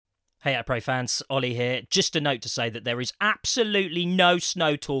Hey, Pray fans, Ollie here. Just a note to say that there is absolutely no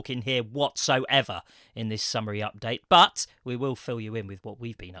snow talk in here whatsoever in this summary update, but we will fill you in with what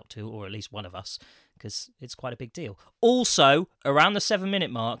we've been up to, or at least one of us, because it's quite a big deal. Also, around the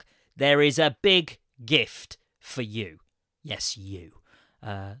 7-minute mark, there is a big gift for you. Yes, you.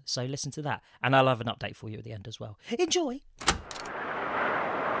 So listen to that, and I'll have an update for you at the end as well. Enjoy!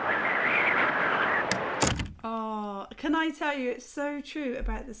 Oh, can I tell you, it's so true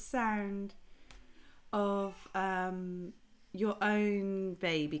about the sound of your own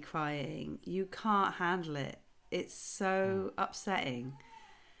baby crying. You can't handle it. It's so upsetting.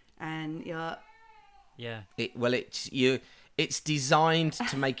 And you're... Yeah. It's designed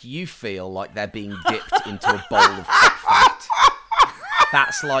to make you feel like they're being dipped into a bowl of hot fat.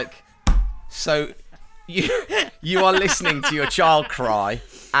 That's like... So you are listening to your child cry,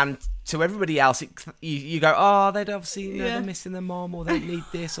 and... to everybody else, you go, oh, they'd obviously, they're missing their mom, or they need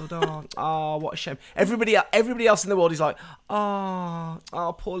this, or oh, what a shame. Everybody else in the world is like, oh,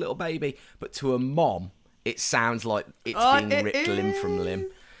 poor little baby. But to a mom, it sounds like it's being ripped limb from limb.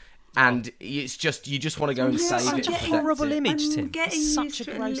 And it's just, you just want to go and save it. Such a horrible image, Tim. I'm getting Such used a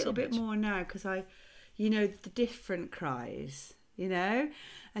to it a gross little bit image. more now, because the different cries,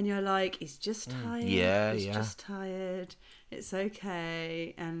 and you're like, he's just tired. He's just tired. It's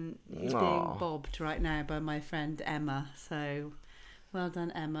okay. And he's being bobbed right now by my friend Emma. So, well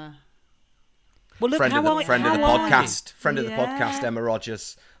done, Emma. Well, look, friend of the podcast, Emma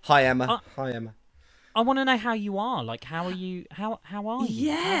Rogers. Hi, Emma. Hi, Emma. I want to know how you are. Like, how are you? How are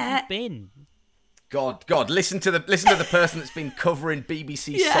you? Yeah. How have you been? God, listen to the person that's been covering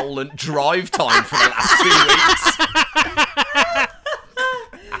BBC Solent drive time for the last 2 weeks.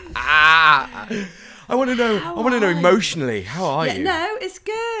 I want to know emotionally. How are you? No, it's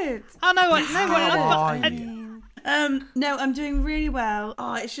good. Oh no, No, I'm doing really well.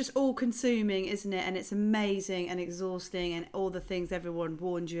 Oh, it's just all consuming, isn't it? And it's amazing and exhausting, and all the things everyone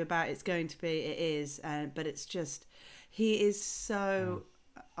warned you about it's going to be, it is. But it's just, he is so,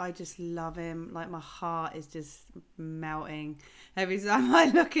 I just love him. Like, my heart is just melting every time I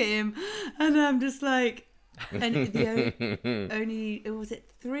look at him. And I'm just like, and only, was it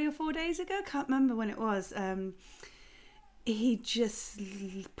 3 or 4 days ago? Can't remember when it was. He just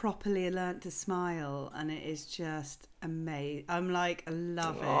properly learnt to smile, and it is just amazing. I'm like, I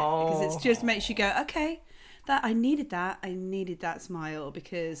love it, because it just makes you go, okay, I needed that smile,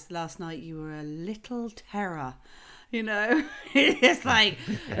 because last night you were a little terror. It's like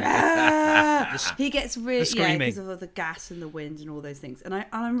he gets really because of all the gas and the wind and all those things. And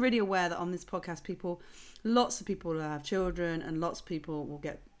I'm really aware that on this podcast, lots of people will have children, and lots of people will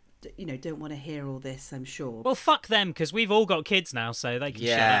get, don't want to hear all this, I'm sure. Well, fuck them, because we've all got kids now, so they can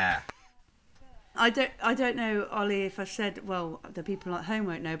shut up. I don't know, Ollie, if I said, well, the people at home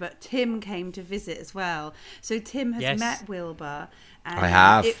won't know, but Tim came to visit as well. So Tim has met Wilbur. And I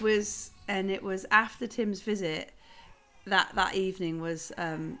have. It was after Tim's visit that evening was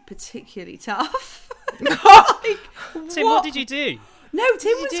particularly tough. Tim, what did you do? No,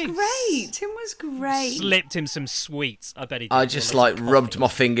 Tim was great. Slipped him some sweets. I bet he did. I just rubbed my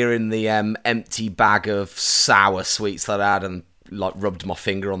finger in the empty bag of sour sweets that I had, and rubbed my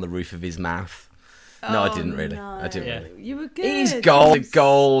finger on the roof of his mouth. No, I didn't really. No. I didn't really. You were good. He's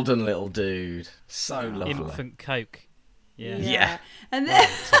golden little dude. So lovely. Infant Coke. Yeah. And then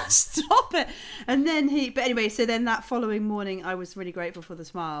stop it. And then but anyway, so then that following morning, I was really grateful for the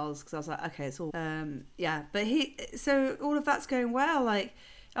smiles, because I was like, okay, it's all But so all of that's going well. Like,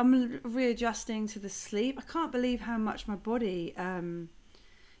 I'm readjusting to the sleep. I can't believe how much my body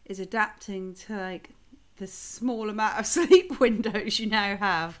is adapting to like the small amount of sleep windows you now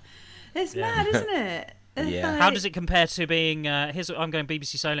have. It's mad, isn't it? Yeah. How does it compare to being? I'm going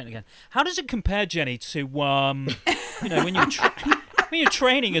BBC Solent again. How does it compare, Jenny, to when you're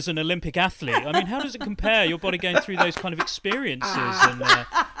training as an Olympic athlete? I mean, how does it compare? Your body going through those kind of experiences and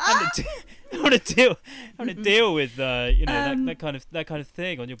having to deal with that kind of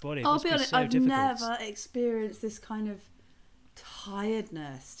thing on your body. I'll be honest, so I've difficult. never experienced this kind of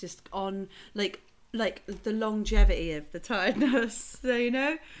tiredness just on like the longevity of the tiredness.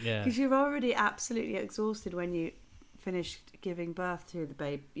 So because you're already absolutely exhausted when you finish giving birth to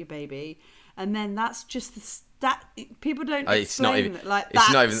your baby, and then that's just the stat. People don't explain it like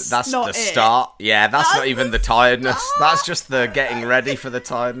that. That's the start. Yeah, that's not even the tiredness. That's just the getting ready for the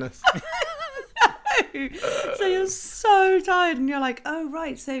tiredness. So you're so tired, and you're like, oh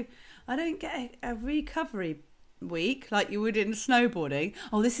right, so I don't get a recovery week like you would in snowboarding.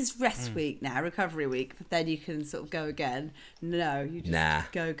 Oh, this is rest week now, recovery week, but then you can sort of go again. No, you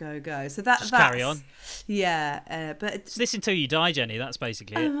just go. So that's carry on. Yeah, but It's this until you die, Jenny. That's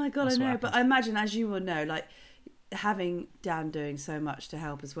basically it. oh my God, That's I what know. happens. But I imagine, as you will know, like having Dan doing so much to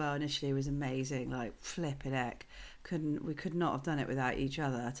help as well initially was amazing. Like flipping heck, we could not have done it without each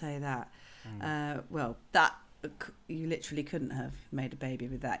other. I tell you that. Well, that you literally couldn't have made a baby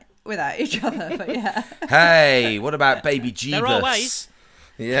without each other. But yeah. Hey, what about baby Jeebus? There are ways.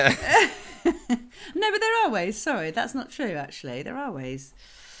 Yeah. No, but there are ways. Sorry, that's not true. Actually, there are ways.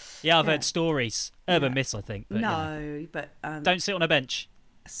 Yeah, I've heard stories. Urban myths, I think. But, you know. No, but Don't sit on a bench.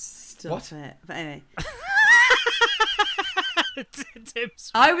 stop What? it. But anyway. Tim's-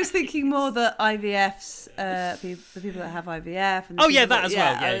 I was thinking more that IVFs, the people that have IVF. And the Oh, yeah, people that as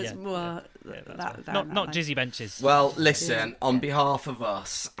well. I Yeah, was yeah. more That's that not way. jizzy benches. Well, listen, on behalf of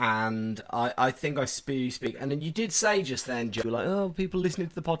us, and I think I speak, and then you did say just then, Joe, like, oh, people listening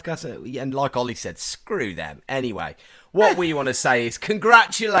to the podcast, and like Ollie said, screw them. Anyway, what we want to say is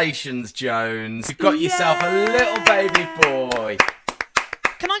congratulations, Jones. You've got yourself a little baby boy.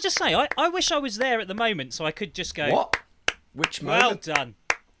 Can I just say, I wish I was there at the moment so I could just go, What? Which well moment? done.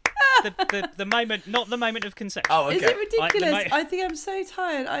 the moment, not the moment of conception. Oh, okay. Is it ridiculous? Like, I think I'm so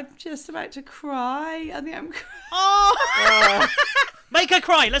tired. I'm just about to cry. I think I'm. Oh! Make her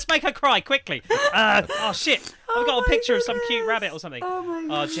cry. Let's make her cry quickly. Oh shit! I've got a picture of some cute rabbit or something. Oh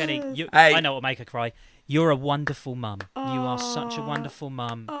my Jenny, goodness. Hey. I know what will make her cry. You're a wonderful mum. You are such a wonderful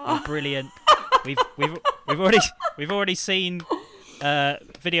mum. You're brilliant. We've already seen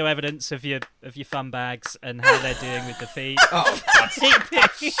video evidence of your fun bags and how they're doing with the feet. Oh,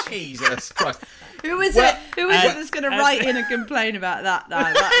 Jesus Christ. Who is Well, it? Who is it that's going to write in and complain about that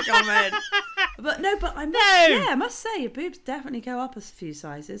now? That comment. But no, but I must say your boobs definitely go up a few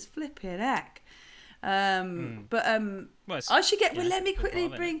sizes. Flipping heck. But Well, it's- I should get. Well, yeah, let me good quickly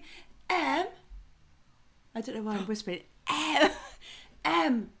part, bring I don't know why I'm whispering.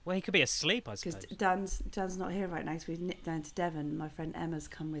 Well, he could be asleep, I Because suppose. Dan's not here right now, so we've nipped down to Devon. My friend Emma's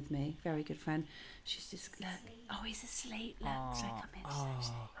come with me, very good friend. She's just look. Oh, he's asleep. Look, so come in.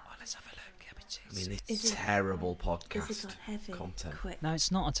 Let's have a look. I mean, Is it's it- terrible Is podcast it got heavy? content. Quick. No,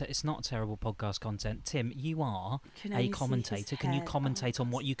 it's not. It's not terrible podcast content. Tim, you are Can a only see commentator. his Can you head. commentate Oh,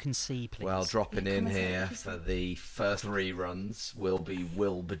 on what you can see, please? Well, dropping Yeah, in come on, here say it. for the first reruns will be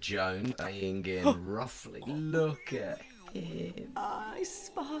Wilbur Jones, weighing in roughly. Look at him. Oh, he's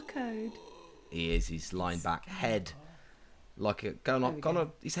sparkled. He is. He's lying back, head like a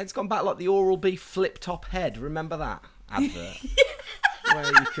his head's gone back like the Oral-B flip top head. Remember that advert where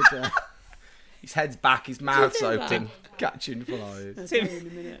you could. His head's back, his mouth's open, catching flies.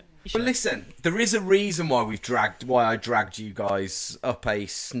 Tim, Well, listen, there is a reason why I dragged you guys up a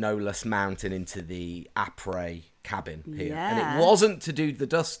snowless mountain into the Après cabin here, and Yeah. it wasn't to do the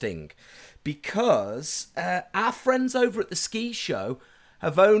dusting, because our friends over at the ski show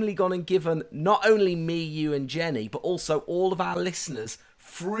have only gone and given not only me, you, and Jenny, but also all of our listeners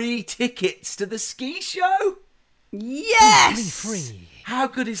free tickets to the ski show. Yes. free. How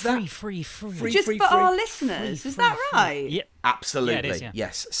good is that? Free. Just for our listeners, is that right? Yeah, Absolutely, Yeah, it is, yeah.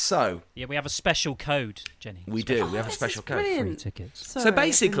 yes. So yeah. We have a special code, Jenny. we do. We have a This special is code. brilliant. Tickets. So Sorry,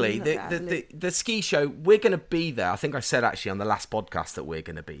 basically, I didn't look that the ski show, we're going to be there. I think I said actually on the last podcast that we're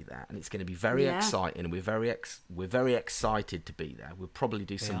going to be there, and it's going to be very Yeah. exciting. We're very excited to be there. We'll probably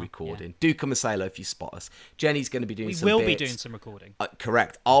do some are, recording. Do come and say hello if you spot us. Jenny's going to be doing We some will bits. be doing some recording.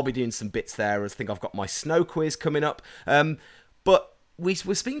 Correct. I'll be doing some bits there. I think I've got my snow quiz coming up. But we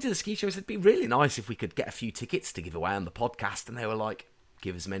were speaking to the ski show. It'd be really nice if we could get a few tickets to give away on the podcast. And they were like,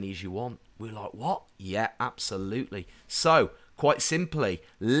 give as many as you want. We were like, what? Yeah, absolutely. So, quite simply,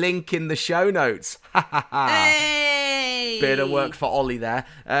 link in the show notes. Hey! Bit of work for Ollie there.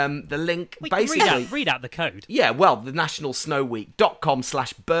 The link, Wait, basically... read out the code. Yeah, well, the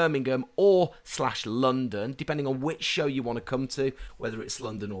nationalsnowweek.com/Birmingham or /London, depending on which show you want to come to, whether it's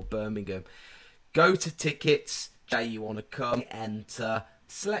London or Birmingham. Go to tickets, day you want to come, enter,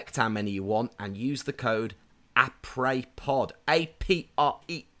 select how many you want, and use the code APRESPOD.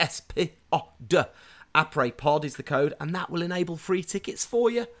 APRESPOD. APRESPOD is the code, and that will enable free tickets for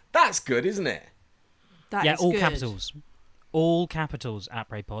you. That's good, isn't it? That Yeah, is all good. capitals. All capitals.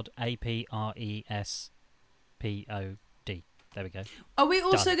 APRESPOD. APRESPOD. There we go. Are we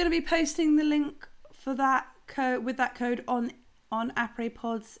also Done. going to be posting the link for that code with that code on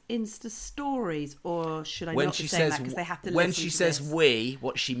ApréPod's Insta stories, or should I not be saying that because they have to when listen she to says this? we,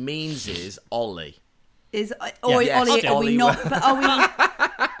 what she means is Ollie. Is yes, Ollie? I'll Are do we it. not? But are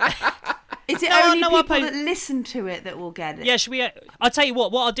we? Is it No, only no, I'll people post- that listen to it that will get it? Yeah, should we? I'll tell you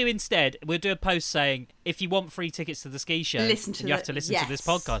what I'll do instead. We'll do a post saying, if you want free tickets to the ski show, Listen to you have the- to listen to this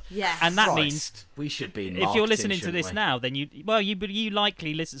yes, podcast. yes. And that Christ, means we should be in if you're marketing, listening to shouldn't this we? now, then you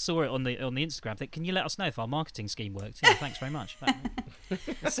likely saw it on the Instagram. That can you let us know if our marketing scheme works? Yeah, thanks very much.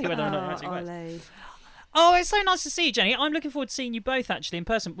 Let's see whether or not it actually works. Ollie. Oh, it's so nice to see you, Jenny. I'm looking forward to seeing you both actually in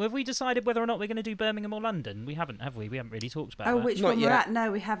person. Have we decided whether or not we're going to do Birmingham or London? We haven't, have we? We haven't really talked about Oh, that. which Not one yet. we're at?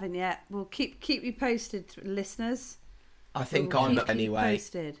 No, we haven't yet. We'll keep you posted, listeners. I think We'll I'm keep at you anyway.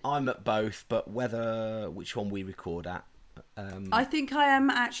 posted. I'm at both, but which one we record at. I think I am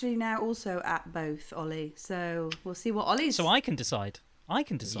actually now also at both, Ollie. So we'll see what Ollie's. So I can decide. You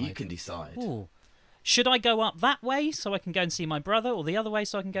can decide. Ooh. Should I go up that way so I can go and see my brother, or the other way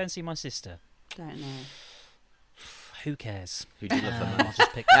so I can go and see my sister? Don't know. Who cares? Who do you love the I'll most?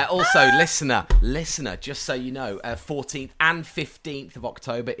 just pick. Also, listener, just so you know, 14th and 15th of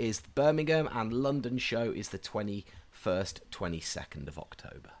October is the Birmingham, and London show is the 21st, 22nd of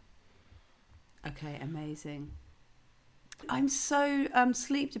October. Okay, amazing. I'm so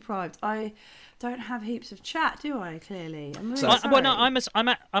sleep deprived. I don't have heaps of chat, do I? Clearly, I'm really sorry. Well, no,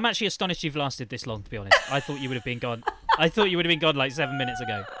 I'm actually astonished you've lasted this long. To be honest, I thought you would have been gone. I thought you would have been gone like 7 minutes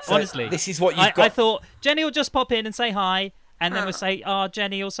ago. So Honestly, this is what you've I got. thought Jenny will just pop in and say hi, and then we'll say, "Oh,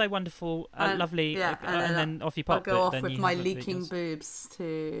 Jenny, you're so wonderful, lovely," Yeah, and then off you I'll pop. go but off then with you my haven't really leaking just- boobs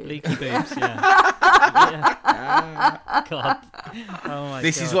to. Leaky boobs, yeah. God. Oh my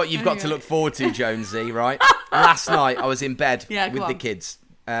This God. is what you've got to look forward to, Jonesy, right? Last night I was in bed Yeah, go with the on. kids.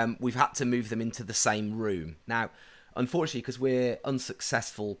 We've had to move them into the same room. Now, unfortunately, because we're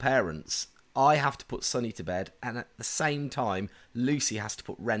unsuccessful parents, I have to put Sonny to bed, and at the same time, Lucy has to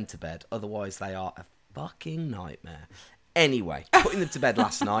put Ren to bed. Otherwise, they are a fucking nightmare. Anyway, putting them to bed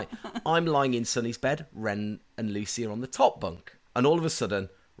last night, I'm lying in Sonny's bed. Ren and Lucy are on the top bunk. And all of a sudden,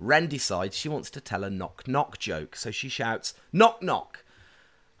 Ren decides she wants to tell a knock-knock joke. So she shouts, "Knock, knock."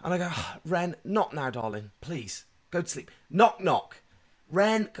 And I go, "Ren, not now, darling. Please, go to sleep. Knock, knock.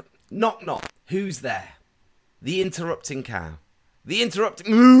 Ren, knock, knock. Who's there?" The interrupting cow. The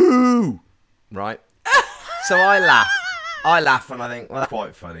interrupting... Moo! Right? So I laugh and I think, well, that's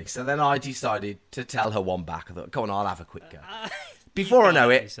quite funny. So then I decided to tell her one back. I thought, come on, I'll have a quick go. Before I know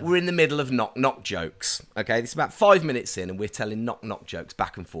it, we're in the middle of knock-knock jokes. Okay, it's about 5 minutes in and we're telling knock-knock jokes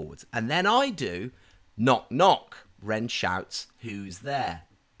back and forwards. And then I do knock-knock. Ren shouts, "Who's there?"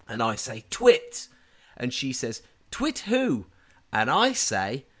 And I say, "Twit." And she says, "Twit who?" And I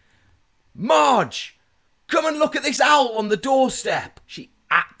say, "Marge, come and look at this owl on the doorstep." She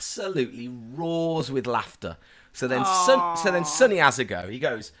absolutely roars with laughter. So then, Sonny has a go. He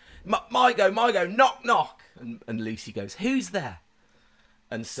goes, my go, knock, knock." And Lucy goes, "Who's there?"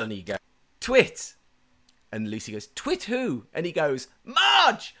 And Sonny goes, "Twit." And Lucy goes, "Twit who?" And he goes,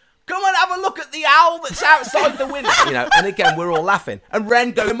 "Marge, come and have a look at the owl that's outside the window." You know, and again, we're all laughing. And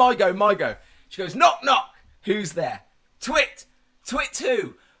Ren goes, my go. She goes, "Knock, knock. Who's there?" "Twit. Twit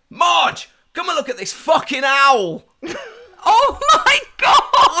who?" "Marge, come and look at this fucking owl." Oh my god!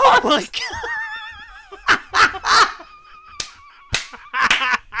 Oh my God.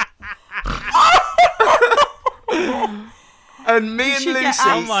 And me and she get Lucy.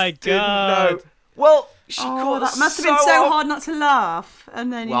 out? Oh my didn't God. know. Well, she Oh, caught that must have been so hard not to laugh.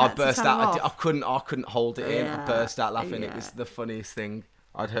 And then you Well, I had burst to tell her out. I off. couldn't hold it in. I Yeah, burst out laughing. It yeah. was the funniest thing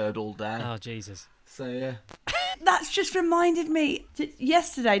I'd heard all day. Oh Jesus. So yeah. That's just reminded me.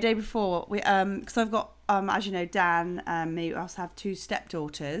 Yesterday, day before, we because I've got as you know, Dan and me. We also have two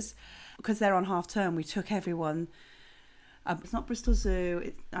stepdaughters. Because they're on half term, we took everyone. It's not Bristol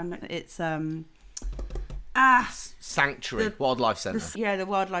Zoo. It's Sanctuary Wildlife Centre. the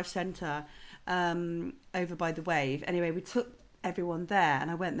Wildlife Centre over by the Wave. Anyway, we took everyone there, and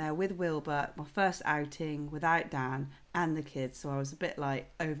I went there with Wilbur. My first outing without Dan and the kids, so I was a bit like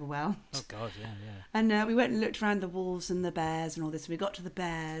overwhelmed. Oh God, yeah. And we went and looked around the wolves and the bears and all this. And we got to the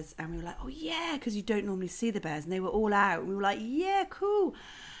bears, and we were like, "Oh yeah," because you don't normally see the bears, and they were all out. And we were like, "Yeah, cool."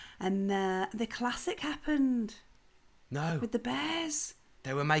 And the classic happened No, with the bears.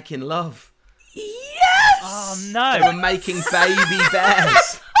 they were making love. Yes. Oh They no. were making baby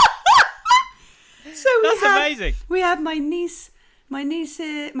bears. So That's amazing. We had my niece, my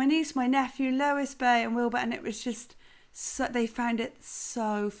nephew, Lois Bay, and Wilbur, and it was just so they found it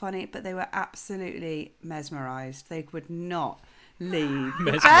so funny, but they were absolutely mesmerised. They would not leave.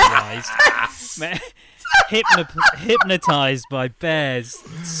 Mesmerised. Hypnotised by bears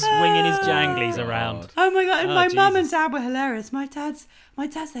swinging his janglies around. Oh my god! And Oh, my mum and Jesus. dad were hilarious. My dad's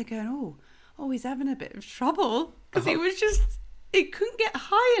there going, oh, he's having a bit of trouble because he was just he couldn't get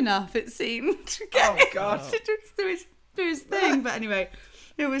high enough. It seemed to get Oh, God. to do his thing. But anyway,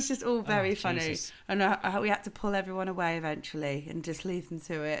 It was just all very funny. Jesus. And we had to pull everyone away eventually and just leave them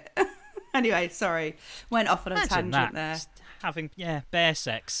to it. Anyway, sorry. Went off on a tangent there. Just having, bear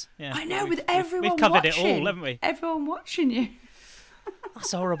sex. Yeah. I know, with everyone we've covered watching. it all, haven't we? Everyone watching you.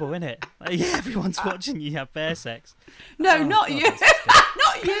 That's horrible, isn't it? Yeah, everyone's watching you have bear sex. No, not God, you. that's disgusting.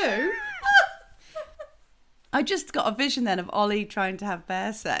 Not you. I just got a vision then of Ollie trying to have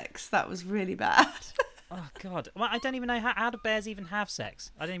bear sex. That was really bad. Oh God! Well, I don't even know how do bears even have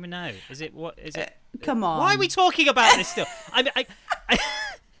sex. I don't even know. Is it what? Is it? Come on. Why are we talking about this still?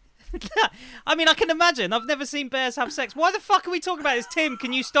 I mean, I can imagine. I've never seen bears have sex. Why the fuck are we talking about this? Tim,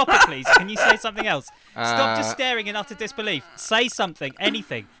 can you stop it, please? Can you say something else? Stop just staring in utter disbelief. Say something,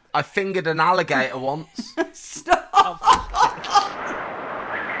 anything. I fingered an alligator once. Stop.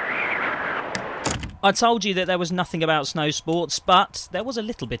 I told you that there was nothing about snow sports, but there was a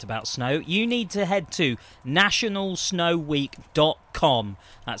little bit about snow. You need to head to nationalsnowweek.com.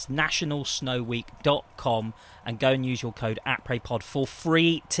 That's nationalsnowweek.com and go and use your code APREPOD for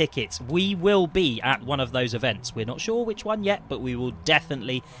free tickets. We will be at one of those events. We're not sure which one yet, but we will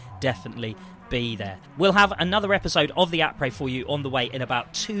definitely be there. We'll have another episode of the APRE for you on the way in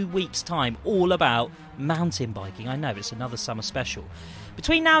about 2 weeks' time, all about mountain biking. I know, it's another summer special.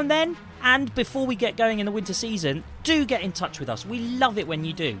 Between now and then, and before we get going in the winter season, do get in touch with us. We love it when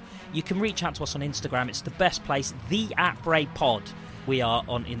you do. You can reach out to us on Instagram. It's the best place, The APRE Pod. We are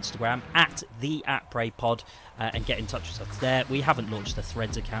on Instagram at The APRE Pod, and get in touch with us there. We haven't launched the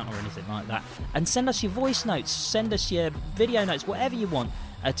Threads account or anything like that. And send us your voice notes, send us your video notes, whatever you want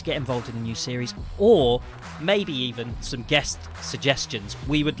to get involved in a new series, or maybe even some guest suggestions.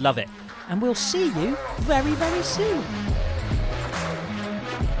 We would love it. And we'll see you very, very soon.